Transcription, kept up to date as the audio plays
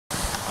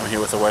I'm here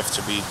with the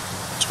wife-to-be,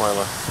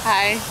 Twyla.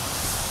 Hi.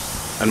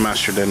 And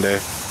Master Dende.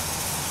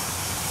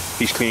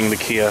 He's cleaning the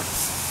Kia,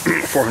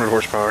 400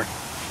 horsepower.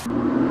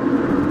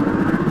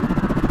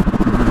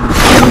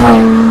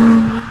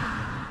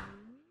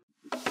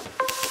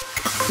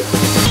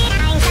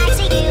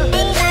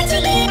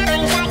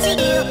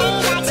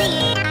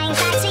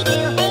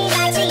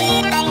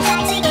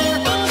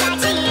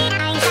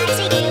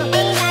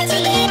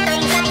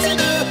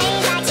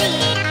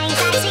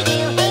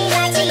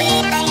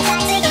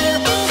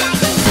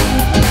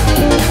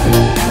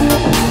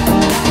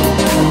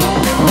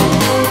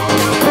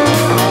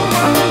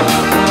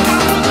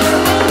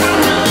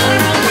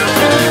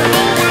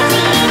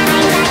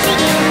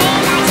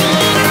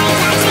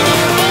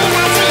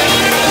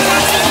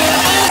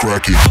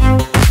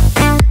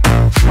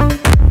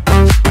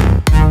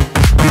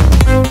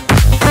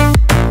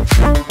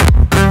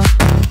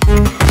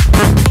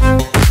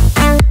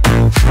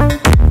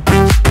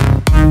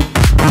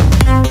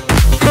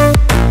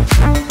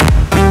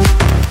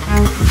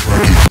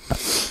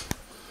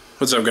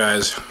 What's up,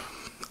 guys?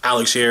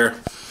 Alex here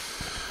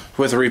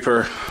with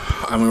Reaper.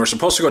 We were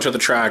supposed to go to the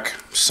track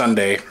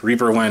Sunday.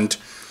 Reaper went.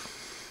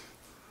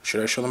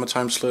 Should I show them a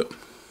time slip?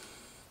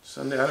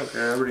 Sunday, I don't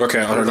care.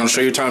 Okay, I'm gonna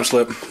show you a time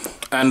slip.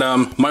 And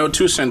my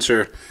O2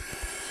 sensor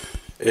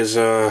is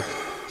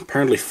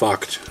apparently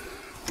fucked.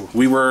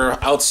 We were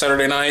out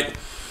Saturday night,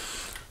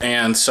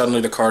 and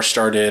suddenly the car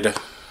started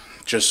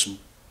just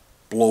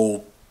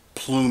blow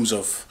plumes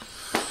of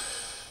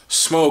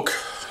smoke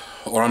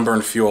or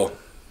unburned fuel.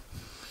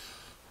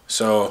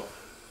 So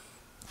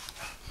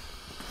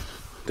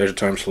there's a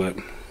time slip.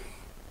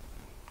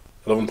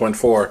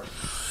 11.4.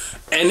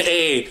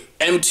 NA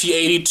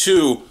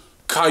MT82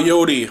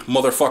 Coyote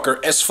motherfucker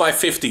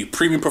S550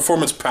 Premium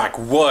Performance Pack.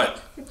 What?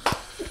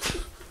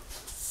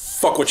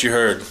 Fuck what you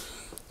heard.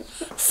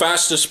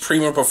 Fastest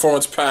Premium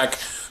Performance Pack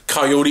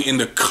Coyote in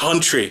the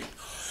country.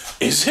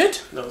 Is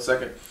it? No,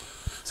 second.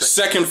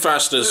 Second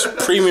fastest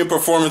Premium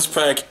Performance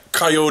Pack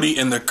Coyote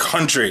in the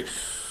country.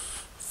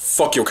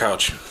 Fuck your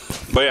couch.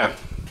 But yeah.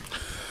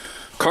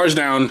 Car's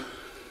down.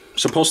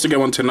 Supposed to get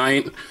one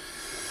tonight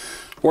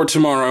or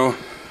tomorrow,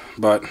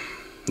 but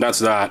that's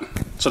that.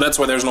 So that's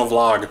why there's no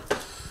vlog.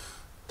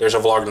 There's a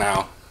vlog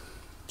now.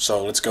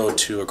 So let's go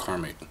to a car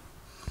meet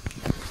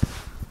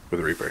with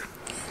Reaper.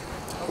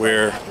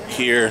 We're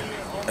here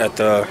at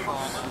the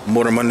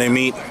Motor Monday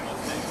meet.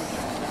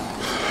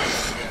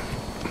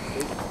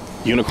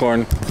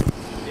 Unicorn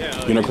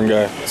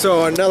guy.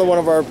 So another one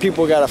of our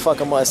people got a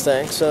fucking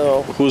Mustang.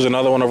 So who's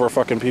another one of our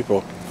fucking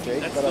people?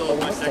 Jake got a fucking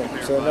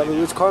Mustang. So another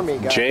loose car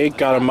meet guy. Jake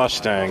got a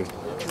Mustang.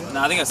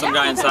 No, I think it's some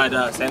guy inside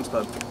Sam's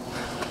Club.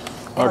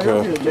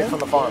 Okay. Jake from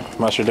the farm.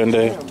 Master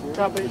Dende.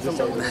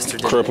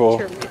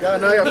 Cripple. Yeah,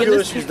 now I got a few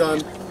issues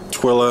done.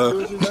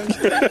 Twilla.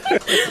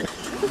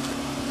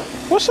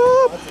 What's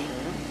up?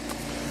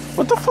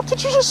 What the fuck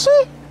did you just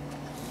say?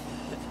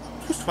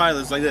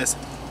 Twyla's like this.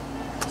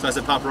 So I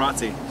said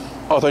paparazzi.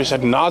 Oh, I thought you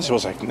said Nazi. I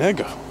was like,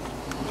 nigga.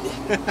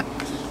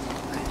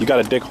 You got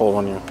a dick hole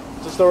on you.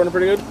 Is this still running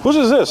pretty good? Whose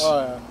is this?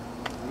 Oh, yeah.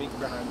 Me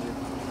behind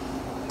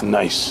you.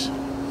 Nice.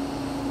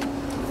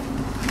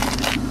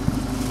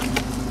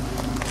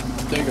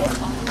 There you go.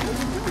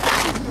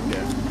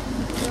 Yeah.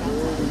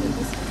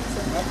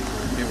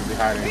 People be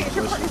hiding in the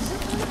bushes.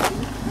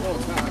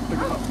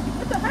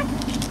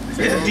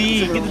 Get the D,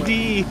 get the D.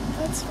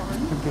 That's fun.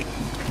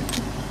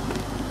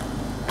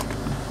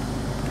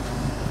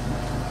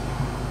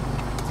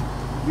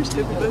 You're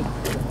stupid, dude.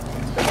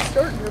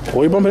 What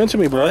are you bumping into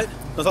me, bro? What?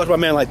 Don't talk to my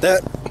man like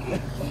that.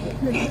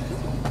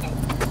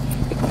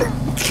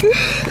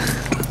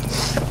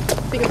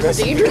 Think it's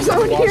a danger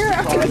zone here?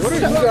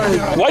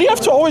 Why do you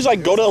have to always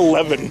like go to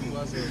 11?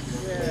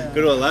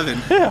 Go to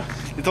 11? Yeah.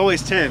 It's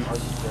always 10.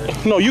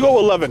 No, you go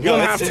 11. You No,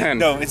 don't it's have 10.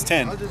 No, it's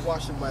 10. I'll just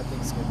watch them by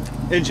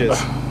Thanksgiving. Inches.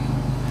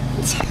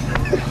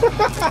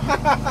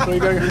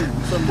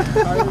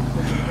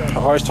 I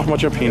always talking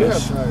about your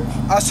penis. I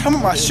was talking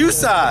about my shoe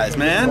size,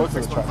 man. You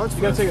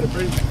gotta take it to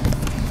pretty.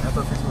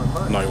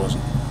 No, he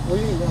wasn't. What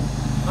do you mean,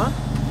 huh?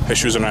 His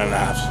shoes are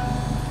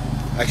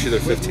 9.5 Actually,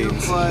 they're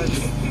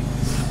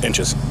 15s.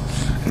 inches.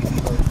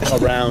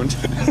 Around.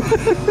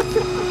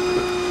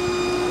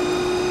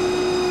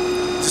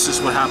 This is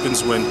what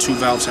happens when two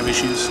valves have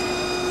issues.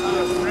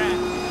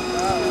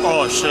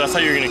 Oh shit, I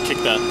thought you were gonna kick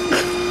that.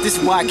 This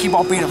is why I keep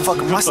on being a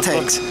fucking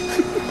Mustangs.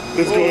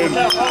 Let's go in.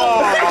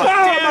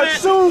 My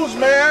shoes,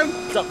 man.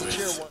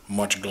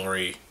 Much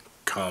glory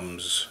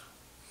comes.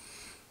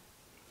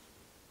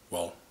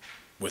 Well,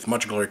 with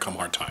much glory come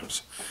hard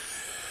times.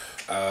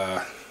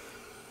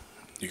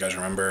 You guys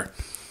remember?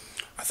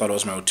 I thought it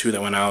was my O2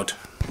 that went out,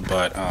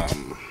 but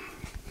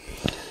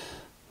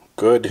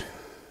good,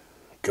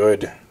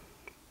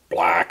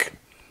 black,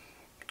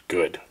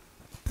 good.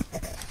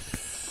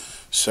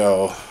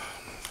 So,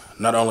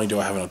 not only do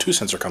I have an O2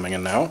 sensor coming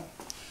in now,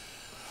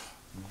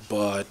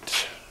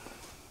 but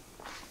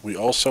we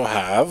also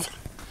have,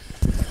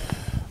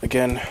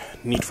 again,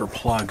 need for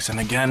plugs, and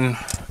again,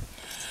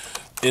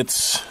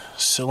 it's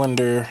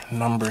cylinder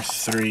number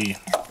 3.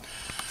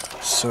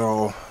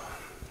 So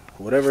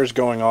whatever's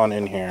going on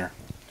in here,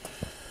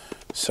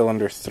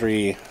 cylinder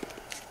 3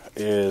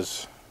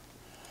 is,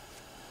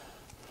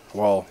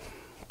 well,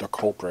 the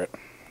culprit,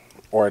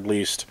 or at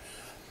least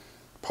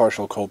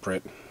partial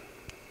culprit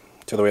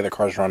to the way the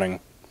car's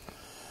running.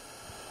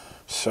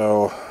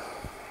 So,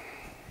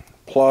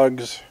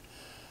 plugs,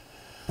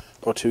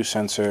 O2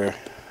 sensor,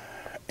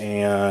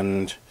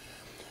 and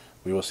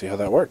we will see how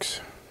that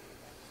works.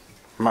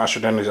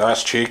 Mastered in his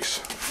ass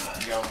cheeks.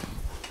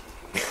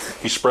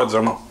 He spreads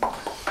them.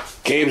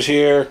 Gabe's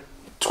here.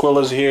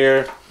 Twilla's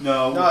here.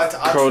 No, it's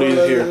Cody's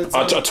here.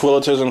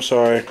 Twillitism,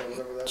 sorry.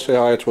 Say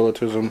hi,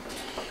 Twillitism.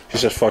 He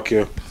says, fuck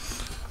you.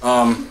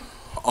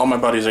 All my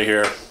buddies are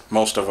here,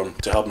 most of them,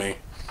 to help me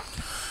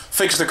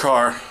fix the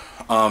car.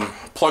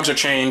 Plugs are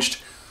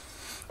changed.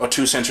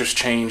 O2 sensors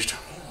changed.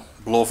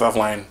 Blow valve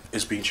line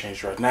is being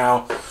changed right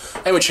now.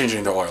 And we're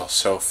changing the oil,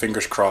 so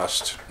fingers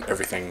crossed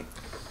everything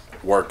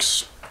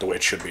works the way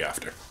it should be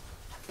after.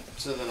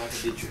 So then I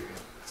can beat you.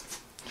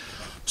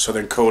 So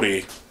then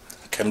Cody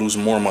can lose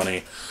more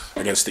money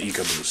against the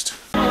EcoBoost.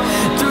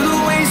 Through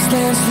the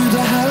wastelands, through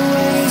the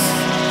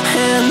highways,